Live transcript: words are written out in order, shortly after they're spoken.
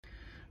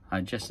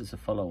just as a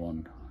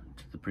follow-on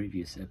to the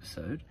previous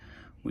episode,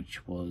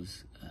 which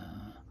was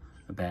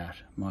about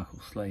Michael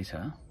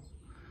Slater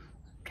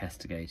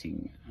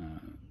castigating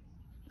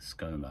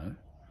ScoMo,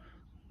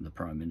 the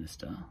Prime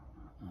Minister,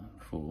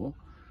 for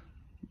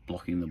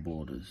blocking the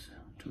borders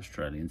to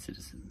Australian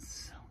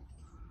citizens.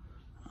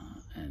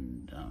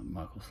 And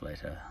Michael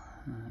Slater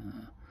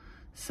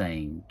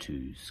saying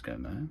to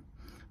ScoMo,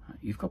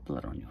 you've got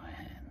blood on your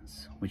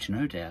hands, which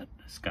no doubt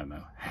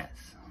ScoMo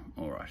has.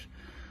 All right.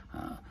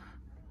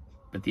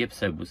 But the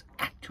episode was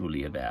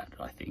actually about,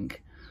 I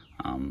think,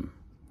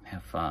 how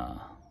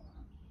far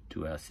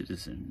do our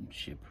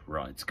citizenship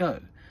rights go?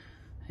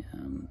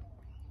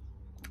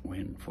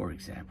 When, for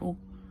example,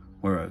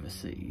 we're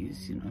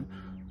overseas, you know,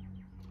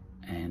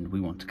 and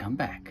we want to come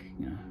back,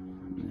 you know,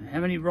 how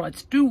many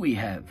rights do we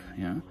have,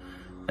 you know,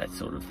 that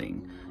sort of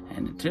thing.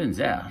 And it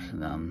turns out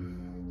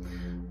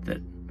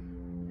that,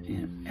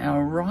 you know,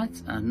 our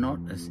rights are not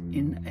as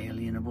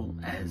inalienable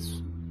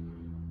as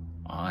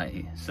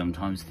I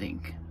sometimes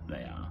think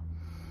they are.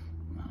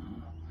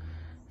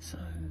 So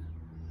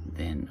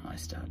then I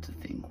start to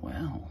think,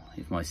 well,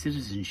 if my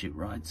citizenship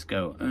rights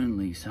go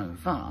only so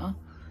far,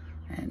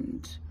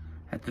 and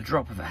at the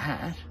drop of a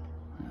hat,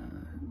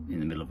 in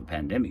the middle of a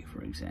pandemic,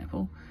 for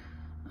example,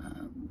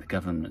 the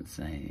government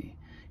say,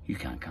 you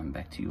can't come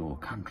back to your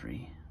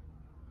country.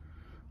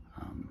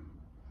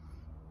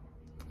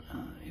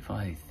 If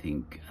I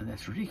think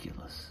that's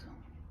ridiculous,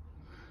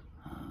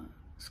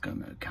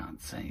 ScoMo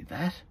can't say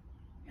that,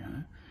 you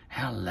know.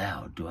 How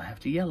loud do I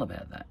have to yell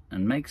about that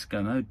and make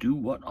ScoMo do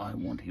what I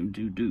want him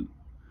to do?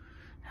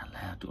 How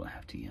loud do I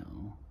have to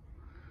yell?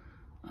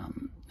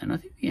 And I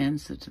think the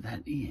answer to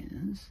that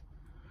is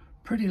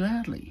pretty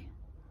loudly.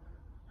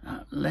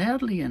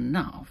 Loudly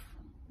enough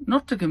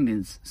not to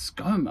convince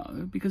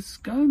ScoMo, because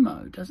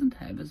ScoMo doesn't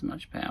have as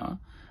much power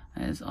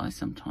as I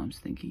sometimes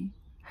think he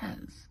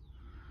has.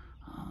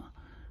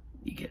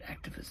 You get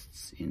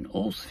activists in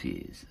all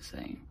spheres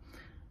saying,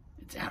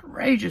 it's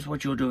outrageous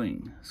what you're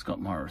doing,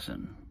 Scott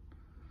Morrison.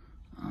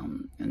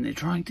 And they're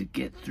trying to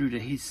get through to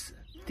his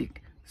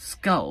thick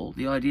skull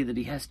the idea that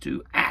he has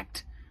to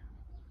act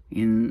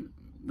in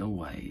the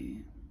way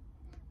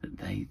that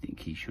they think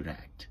he should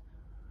act.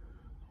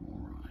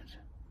 All right.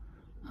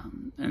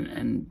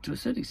 And to a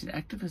certain extent,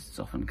 activists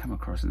often come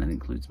across, and that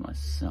includes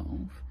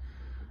myself,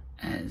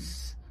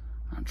 as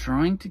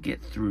trying to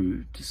get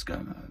through to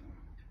ScoMo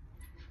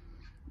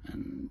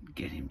and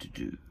get him to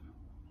do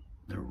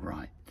the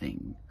right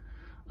thing.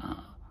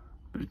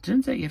 But it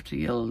turns out you have to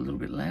yell a little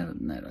bit louder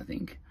than that, I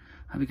think,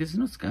 because it's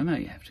not ScoMo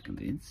you have to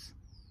convince.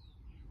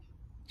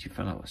 It's your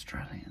fellow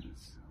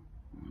Australians.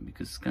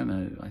 Because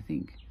ScoMo, I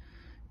think,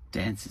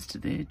 dances to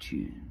their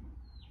tune.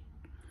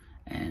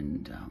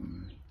 And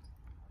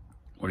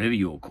whatever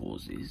your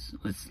cause is,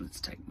 let's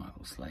take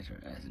Michael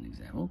Slater as an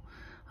example.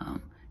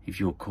 If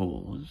your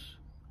cause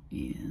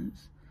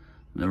is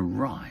the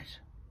right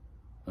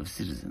of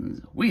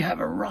citizens, we have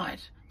a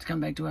right to come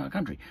back to our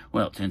country.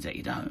 Well, it turns out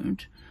you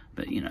don't.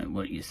 But, you know,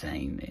 what you're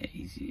saying there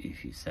is,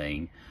 if you're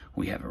saying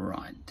we have a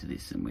right to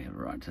this and we have a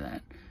right to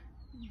that,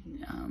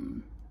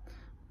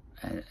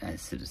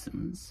 as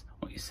citizens,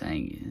 what you're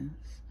saying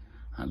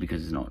is,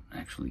 because it's not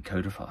actually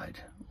codified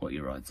what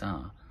your rights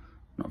are,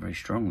 not very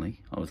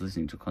strongly. I was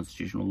listening to a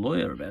constitutional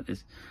lawyer about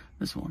this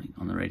morning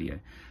on the radio.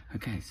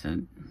 Okay,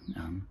 so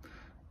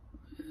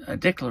a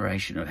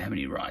declaration of how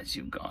many rights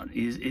you've got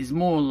is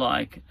more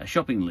like a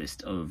shopping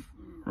list of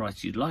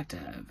rights you'd like to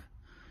have,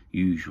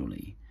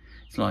 usually.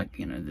 It's like,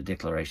 you know, the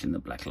declaration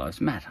that Black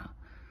Lives Matter.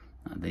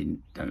 They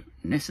don't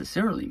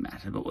necessarily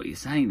matter, but what you're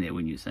saying there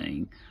when you're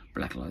saying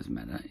Black Lives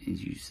Matter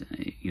is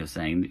you're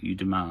saying that you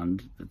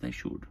demand that they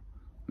should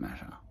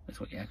matter.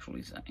 That's what you're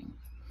actually saying.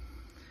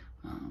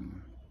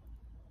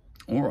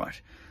 All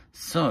right.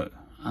 So,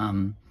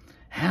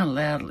 how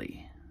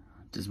loudly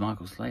does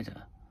Michael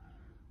Slater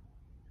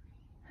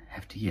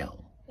have to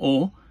yell?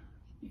 Or,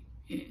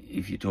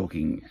 if you're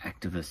talking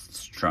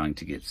activists trying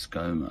to get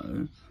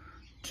ScoMo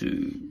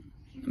to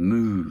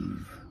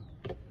move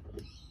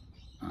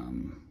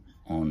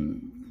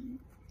on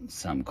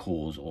some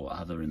cause or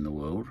other in the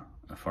world,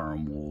 a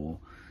foreign war,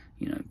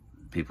 you know,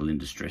 people in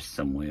distress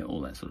somewhere,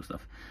 all that sort of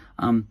stuff.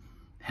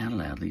 How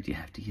loudly do you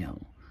have to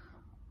yell?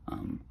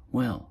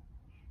 Well,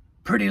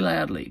 pretty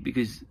loudly,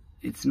 because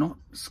it's not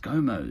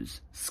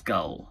ScoMo's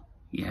skull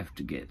you have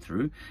to get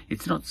through.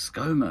 It's not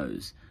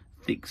ScoMo's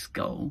thick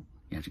skull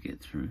you have to get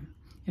through.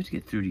 You have to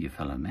get through to your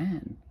fellow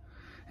man.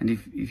 And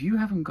if you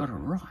haven't got a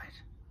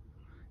right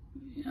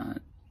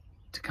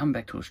to come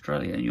back to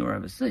Australia and you're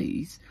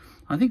overseas,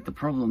 I think the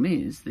problem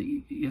is that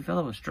your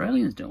fellow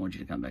Australians don't want you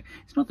to come back.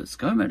 It's not that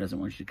ScoMo doesn't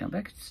want you to come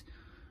back, it's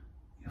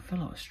your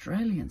fellow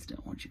Australians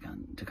don't want you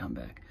to come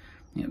back.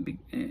 You know,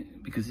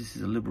 because this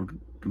is a liberal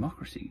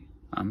democracy,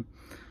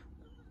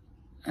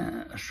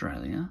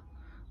 Australia.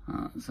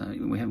 So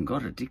we haven't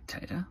got a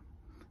dictator.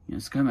 You know,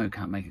 ScoMo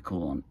can't make a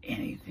call on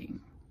anything.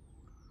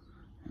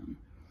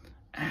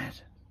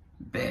 At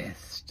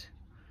best,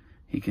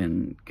 he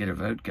can get a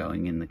vote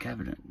going in the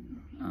cabinet.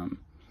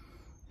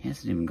 He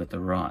hasn't even got the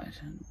right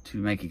to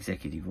make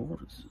executive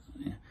orders.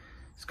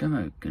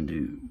 ScoMo can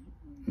do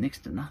next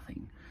to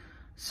nothing.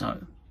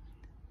 So,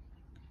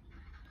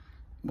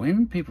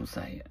 when people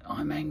say,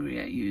 I'm angry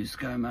at you,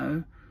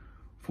 ScoMo,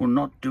 for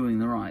not doing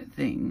the right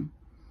thing,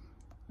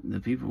 the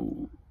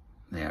people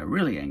they are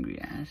really angry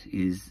at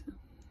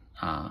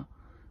are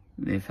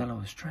their fellow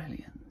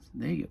Australians.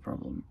 They're your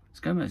problem.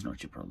 ScoMo's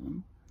not your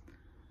problem.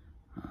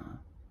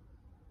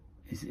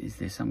 Is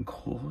there some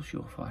cause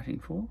you're fighting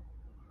for?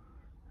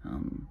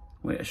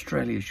 Where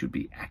Australia should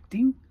be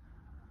acting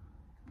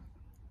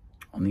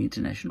on the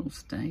international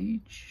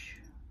stage?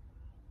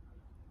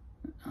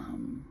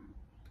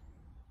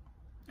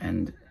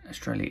 And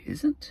Australia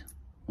isn't?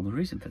 Well, the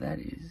reason for that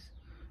is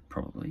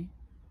probably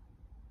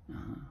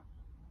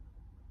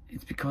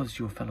it's because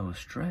your fellow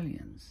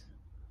Australians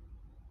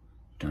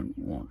don't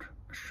want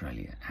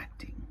Australia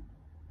acting.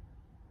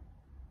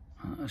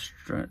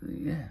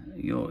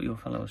 Your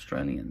fellow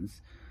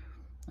Australians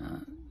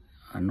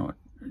are not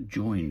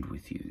joined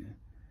with you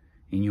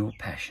in your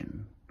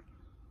passion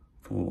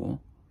for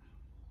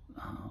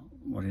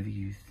whatever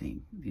you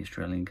think the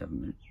Australian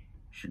government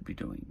should be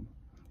doing.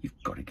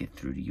 You've got to get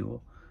through to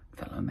your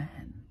fellow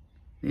man.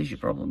 There's your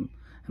problem.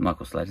 And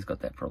Michael Slater's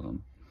got that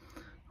problem.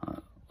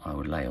 I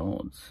would lay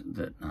odds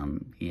that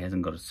he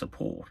hasn't got a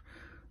support.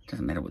 It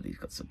doesn't matter whether he's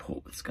got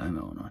support with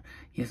ScoMo or not.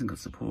 He hasn't got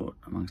support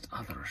amongst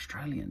other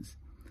Australians.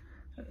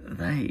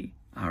 They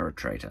are a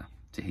traitor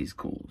to his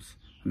cause,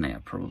 and they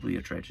are probably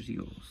a traitor to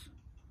yours,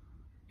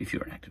 if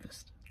you're an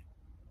activist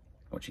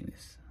watching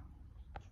this.